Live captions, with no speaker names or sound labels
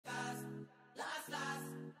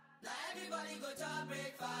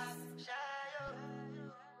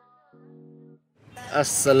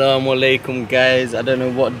Assalamu alaikum guys. I don't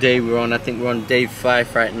know what day we're on. I think we're on day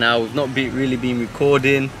 5 right now. We've not really been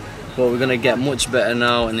recording, but we're gonna get much better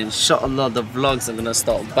now, and inshallah the vlogs are gonna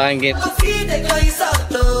start banging. I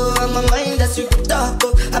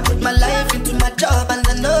put my life into my job and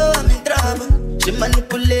I know I'm in trouble. She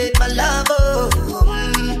manipulate my love,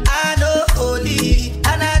 I know holy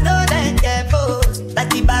and I know that careful. Like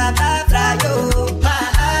the Baba Frayo, my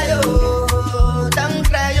ayo, don't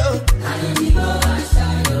cry yo.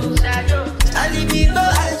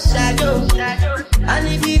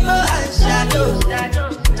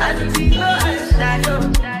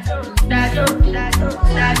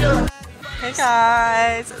 Hey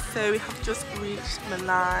guys, so we have just reached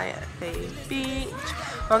Malai Bay Beach.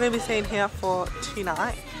 We're going to be staying here for 2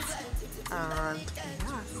 nights, and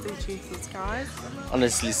yeah, stay tuned for this, guys.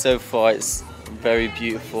 Honestly, so far it's very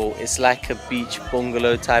beautiful. It's like a beach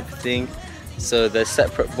bungalow type of thing. So they're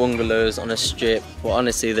separate bungalows on a strip, but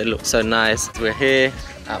honestly they look so nice. We're here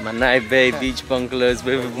at Manai Bay Beach Bungalows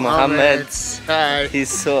with Mohammed. Hi. He's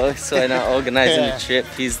sorting out organising the trip.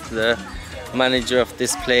 He's the manager of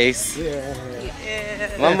this place.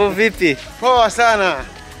 Mambo vipi? Poa sana.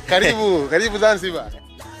 Karibu, karibu Zanzibar.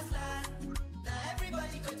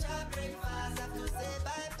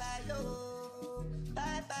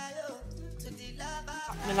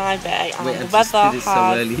 Malai Bay, and Wait, the I've weather just did it has...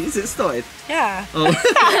 so early. Is it started? Yeah. Oh.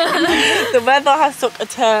 The weather has took a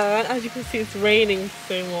turn. As you can see, it's raining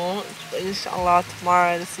so much, but inshallah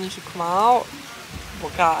tomorrow the sun should come out.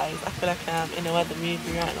 But guys, I feel like I'm in a weather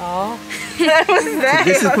movie right now.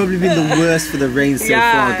 This has probably been the worst for the rain so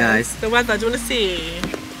far, guys. The weather, do you want to see?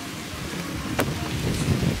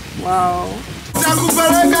 Wow.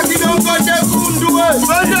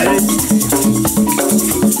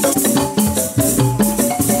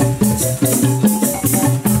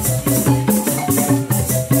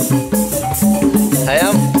 I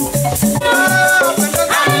am.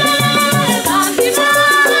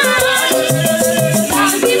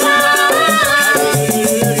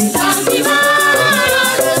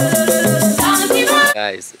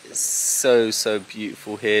 Guys, it's so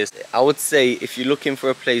beautiful here. I would say if you're looking for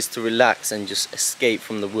a place to relax and just escape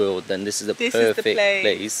from the world, then this is the perfect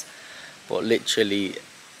place. But literally,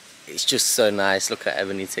 it's just so nice. Look at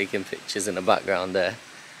Ebony taking pictures in the background there.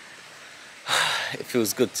 It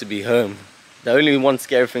feels good to be home. The only one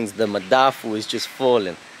scary thing is the madafu is just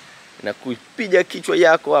falling. Inakupiga kichwa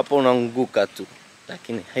yako hapo unaanguka tu.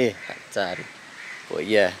 Lakini hatari. But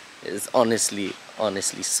yeah, it's honestly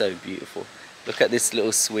so beautiful. Look at this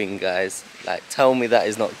little swing, guys. Like, tell me that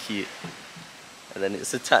is not cute. And then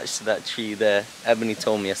it's attached to that tree there. Ebony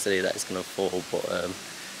told me yesterday that it's gonna fall, but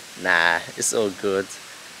nah, it's all good.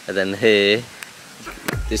 And then here,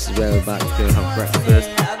 this is where we're about to go have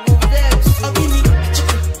breakfast.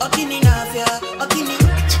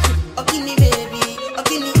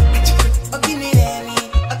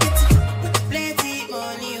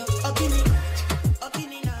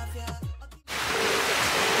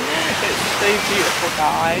 So beautiful,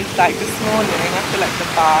 guys. Like this morning, I feel like the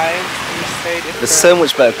vibes are so different. It's so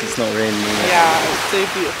much better because it's not raining. Yeah, it's so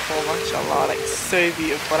beautiful, mashallah. Like so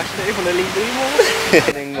beautiful. I don't even want to leave anymore.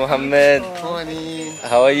 Morning, Mohammed. Morning.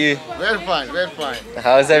 How are you? Very fine, very fine.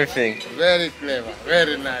 How's everything? Very clever,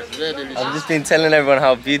 very nice, very delicious. I've just been telling everyone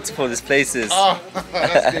how beautiful this place is. Oh,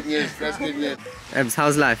 that's good news, that's good news. Ebs,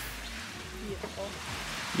 how's life? Beautiful.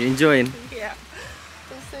 You enjoying? Yeah.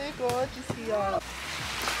 It's so gorgeous here.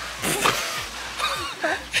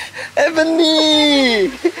 Ebony!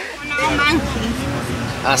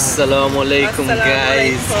 Assalamu alaikum,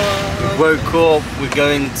 guys. We woke up, we're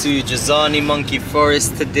going to Jazani Monkey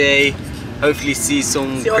Forest today. Hopefully see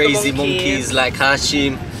some crazy monkeys like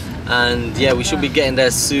Hashim. And yeah, we should be getting there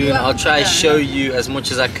soon. I'll try to show you as much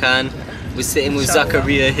as I can. We're sitting with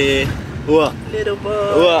Zakaria here. What? Little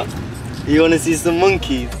boy. What? You want to see some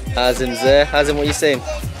monkeys? Hazim's there. Hazim, what are you saying?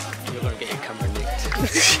 You're gonna get your camera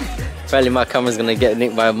nicked. Apparently my camera's gonna get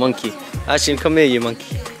nicked by a monkey. Hashim, come here, you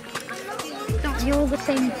monkey. You're the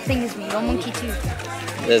same thing as me, you're a monkey too.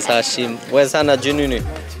 There's Hashim. Where's Hannah Jununu?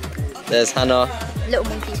 There's Hannah. Little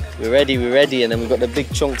monkey. We're ready, and then we've got the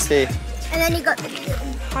big chunks here. And then you got the...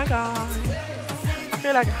 Hi guys. I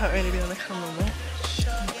feel like I haven't really been on the camera much.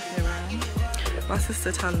 My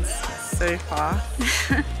sister turns so fast,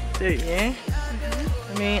 don't you?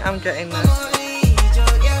 I mean, I'm getting this.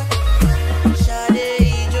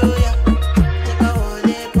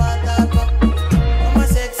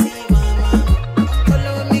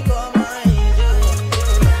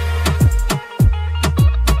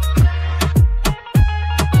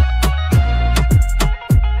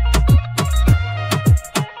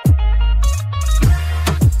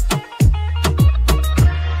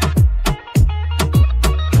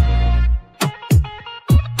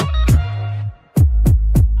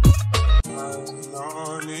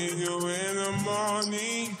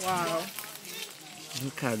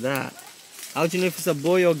 Look at that. How do you know if it's a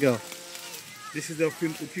boy or girl? This is the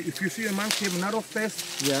film. If you see a monkey, narrow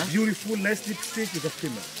face, Yeah. beautiful, nice lipstick, is a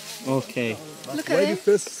female. Okay. Look at it.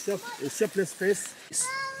 Face, shapeless face.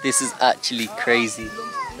 This is actually crazy.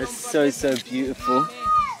 It's so beautiful.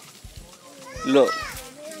 Look,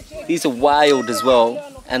 these are wild as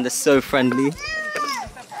well, and they're so friendly.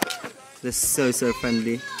 They're so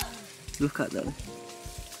friendly. Look at them.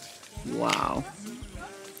 Wow.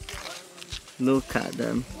 Look at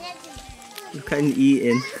them. Look at him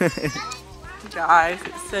eating. Guys,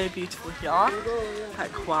 it's so beautiful here.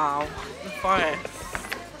 Like, wow, the forest.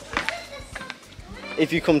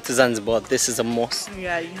 If you come to Zanzibar, this is a must.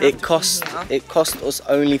 Yeah, you have It cost us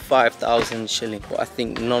only 5,000 shillings, but I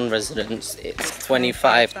think non-residents it's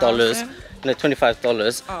 $25. No,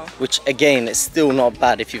 $25. Oh. Which again, it's still not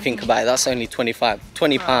bad if you think about it. That's only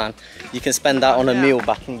 £20. You can spend that on a meal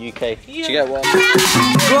back in UK. Yeah. Do you get what?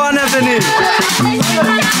 Go on, Ebony.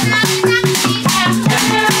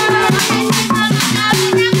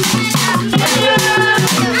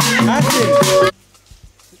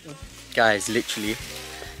 Guys, literally,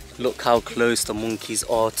 look how close the monkeys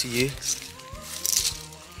are to you.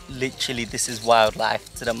 Literally, this is wildlife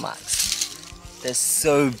to the max. They're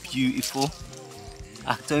so beautiful.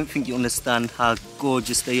 I don't think you understand how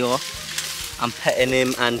gorgeous they are. I'm petting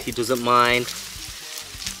him and he doesn't mind.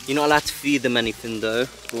 You're not allowed to feed them anything though.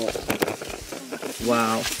 But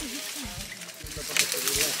wow.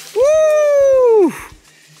 Woo!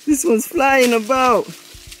 This one's flying about.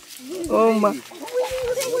 Oh my.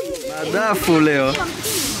 Madafu leo.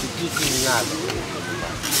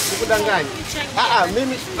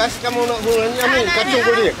 Mimi basi kama unaniamini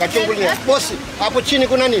kachungulia. Bosi, hapo chini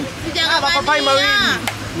kuna nini? Mapapai mawili.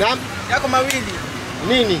 Naam, Yako mawili.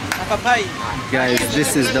 nini? Mapapai. Guys,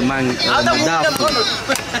 this is the madafu.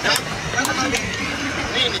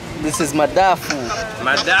 This is madafu.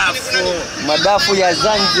 Madafu ya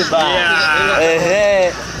Zanzibar.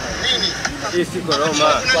 Ehe. Hii si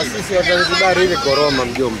koroma. Kwa sisi wa Zanzibar ile koroma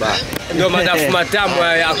mjomba. Ndio madafu matamu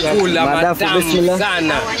ya kula, Madafu, matamu bismillah.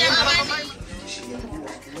 sana.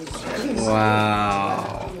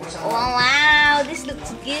 Wow. Oh wow, this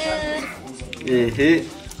looks good. Ehe.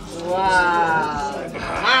 Wow.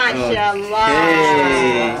 MashaAllah.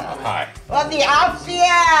 Hey. Wadi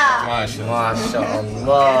afia.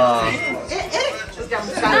 MashaAllah.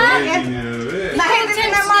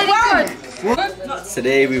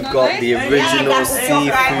 Today we've got the original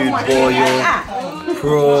seafood boil,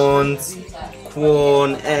 prawns,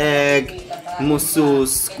 corn, egg,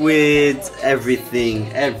 mussels, squid, everything.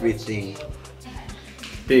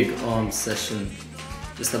 Big arm session.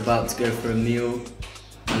 Just about to go for a meal.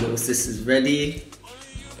 My little sister's ready.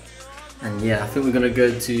 And yeah, I think we're gonna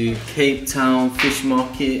go to Cape Town Fish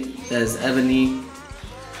Market. There's Ebony.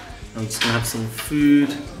 I'm just gonna have some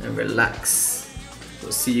food and relax.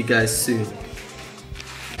 We'll see you guys soon.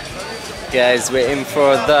 Guys, we're in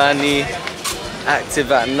for Adani,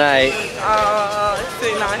 active at night. Oh, it's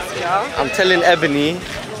so nice here. I'm telling Ebony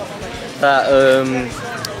that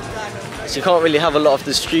she can't really have a lot of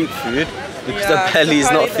the street food because her belly's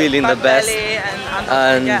not feeling the best.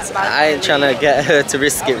 And I ain't trying to get her to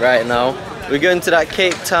risk it right now. We're going to that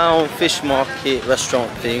Cape Town Fish Market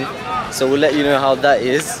restaurant thing, so we'll let you know how that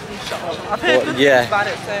is. But yeah,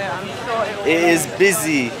 it is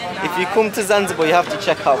busy. If you come to Zanzibar, you have to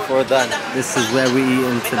check out for Adani. This is where we're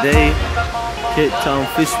eating today, Cape Town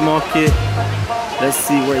Fish Market. Let's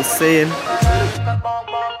see what it's saying.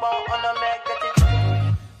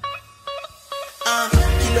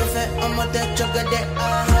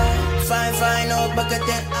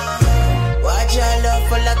 Watch your love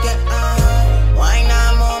for like it, why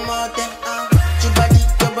not more your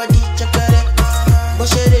body, check it, but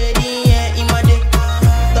she ready, yeah, imade,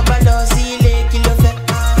 the bado zile kilo fe,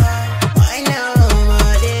 why now, my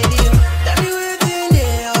lady, tell me what's in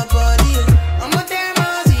there, body, I'm a damn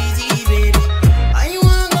easy, baby, and you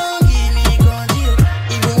want to give me control,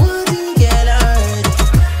 if you want to get out,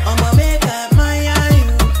 I'ma make up my eye,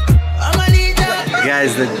 I'ma need that.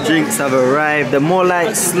 Guys, the drinks have arrived. They're more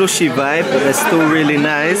like slushy vibe, but they're still really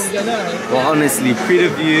nice. But honestly, pretty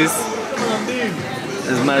views.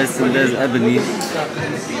 There's Madison, there's Ebony.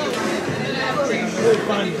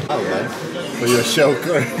 For your show,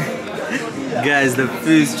 Guys, the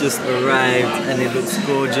food's just arrived and it looks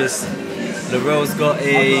gorgeous. Laurel's got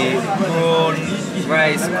a prawn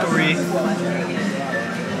rice curry.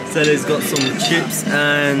 Sally's got some chips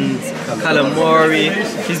and calamari.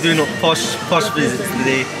 She's doing a posh visits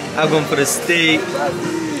today. I've gone for the steak.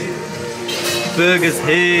 Burgers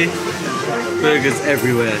here, burgers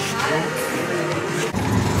everywhere.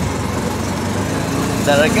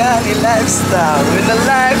 Zaragani lifestyle, with the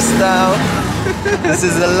lifestyle. This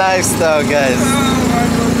is the lifestyle, guys.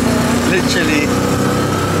 Literally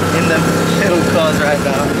in the hill cars right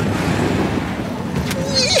now.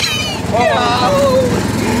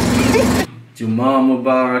 Jummah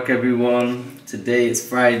Mubarak, everyone. Today it's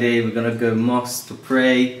Friday. We're gonna go mosque to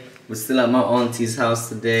pray. We're still at my auntie's house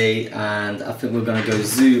today, and I think we're gonna go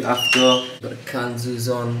zoo after. Got the kanzus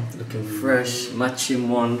on, looking fresh, matching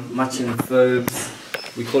phobes.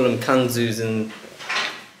 We call them kanzus in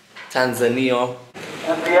Tanzania.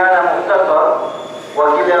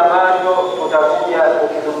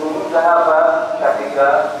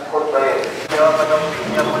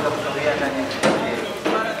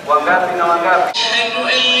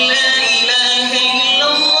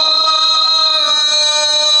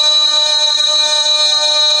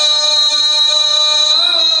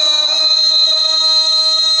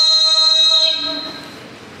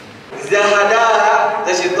 Zahadara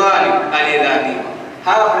za shetani aliyedhaniwa.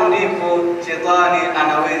 Hapo ndipo shetani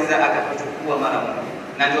anaweza akakuchukua mara moja.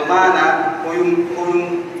 Na ndio maana huyu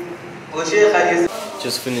Sheikh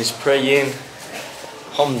just finished praying.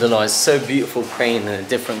 Alhamdulillah, it's so beautiful praying in a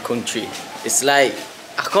different country. It's like,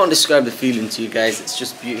 I can't describe the feeling to you guys, it's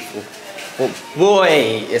just beautiful. But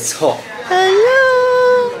boy, it's hot.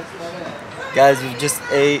 Hello! Guys, we've just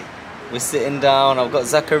ate, we're sitting down, I've got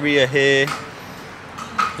Zakaria here.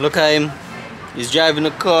 Look at him, he's driving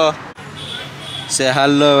a car. Say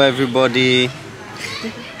hello, everybody.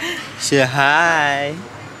 Say hi.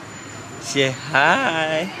 Say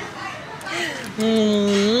hi.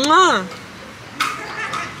 Mwah.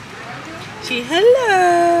 Say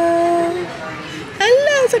hello.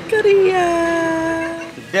 Hello, Zakaria.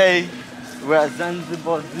 Today, we're at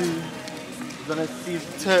Zanzibar Zoo. We're gonna see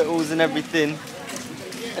the turtles and everything.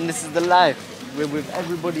 And this is the life. We're with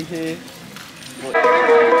everybody here.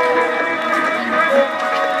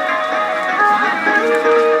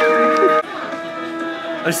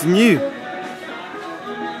 Oh, it's new.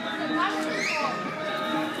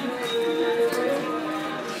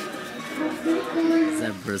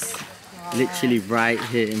 Zebras. Literally right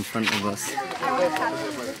here in front of us.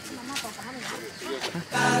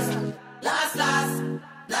 Last,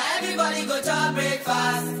 now everybody go to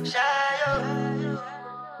breakfast.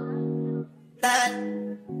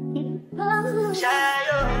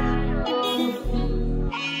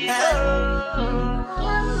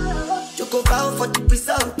 Choco bow for the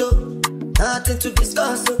result, though. Nothing to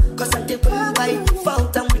discuss, cause I did by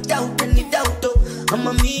default and without any doubt, though. I'm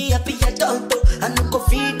a me happy adult, though. I no go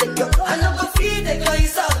feed the girl, I no go feed the girl,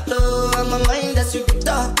 it's out, though. I'm a mind that's you can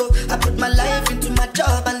talk, oh. I put my life into my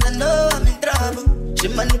job and I know I'm in trouble. She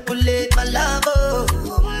manipulate my love, oh.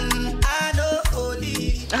 I know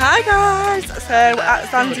holy. Hi guys, so we're at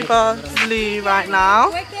Zanzibar Zoo right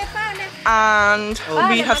now, and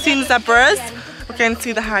we have seen zebras. We're going to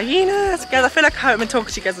see the hyenas. Guys, I feel like I haven't been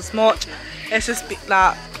talking to you guys this much. It's just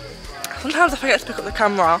that sometimes I forget to pick up the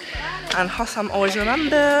camera, and Hossam always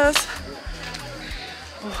remembers.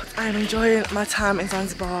 Oh, I'm enjoying my time in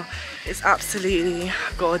Zanzibar. It's absolutely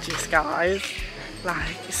gorgeous, guys.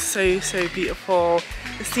 Like, it's so beautiful.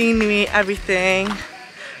 The scenery, everything.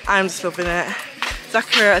 I'm just loving it.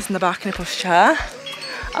 Zakaria is in the back in a push chair.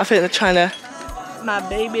 I think they're trying to... My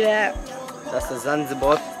baby there. That's the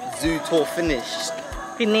Zanzibar Zoo tour finished.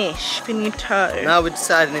 Finito. Now we're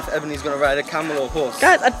deciding if Ebony's gonna ride a camel or horse.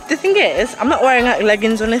 Guys, the thing is, I'm not wearing like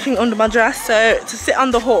leggings or anything under my dress, so to sit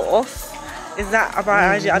on the horse, is that a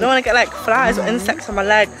bad idea? I don't want to get like flies or insects on my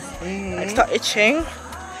legs, like start itching.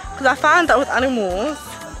 Because I found that with animals,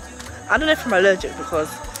 I don't know if I'm allergic, because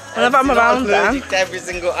whenever I'm around them, to every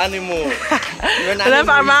single animal.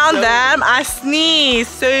 whenever I'm around them, I sneeze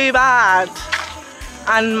so bad,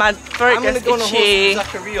 and my throat gets itchy.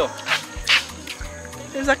 Zakaria.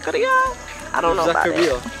 Zakaria? I don't know about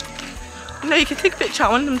it. No, you can take a picture. I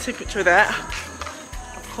want them to take a picture with it.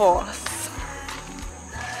 Of course.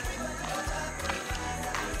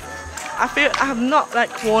 I feel I have not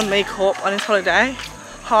like worn makeup on this holiday.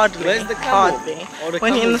 Hardly. Where's the camel? Hardly. Oh, the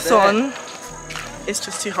when you're in the camel's sun, it's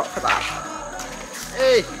just too hot for that.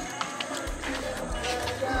 Hey.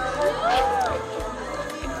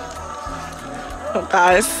 Oh,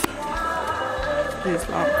 guys. Please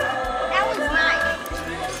not. That was nice.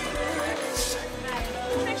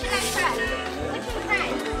 What should I try? What should I try?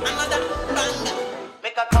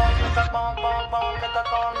 Make a call, make a bong, bong, bong, make a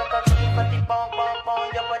call, make a deep, body, bong, bong,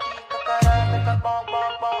 bong, your body, kakara, make a bong,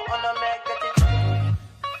 bong, bong, on a make it.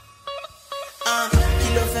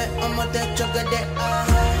 Kilo fat, I'm a dead chocolate,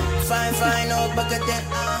 fine, fine, oh, baguette,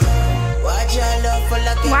 watch your love for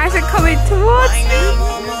like. Why is it coming towards me?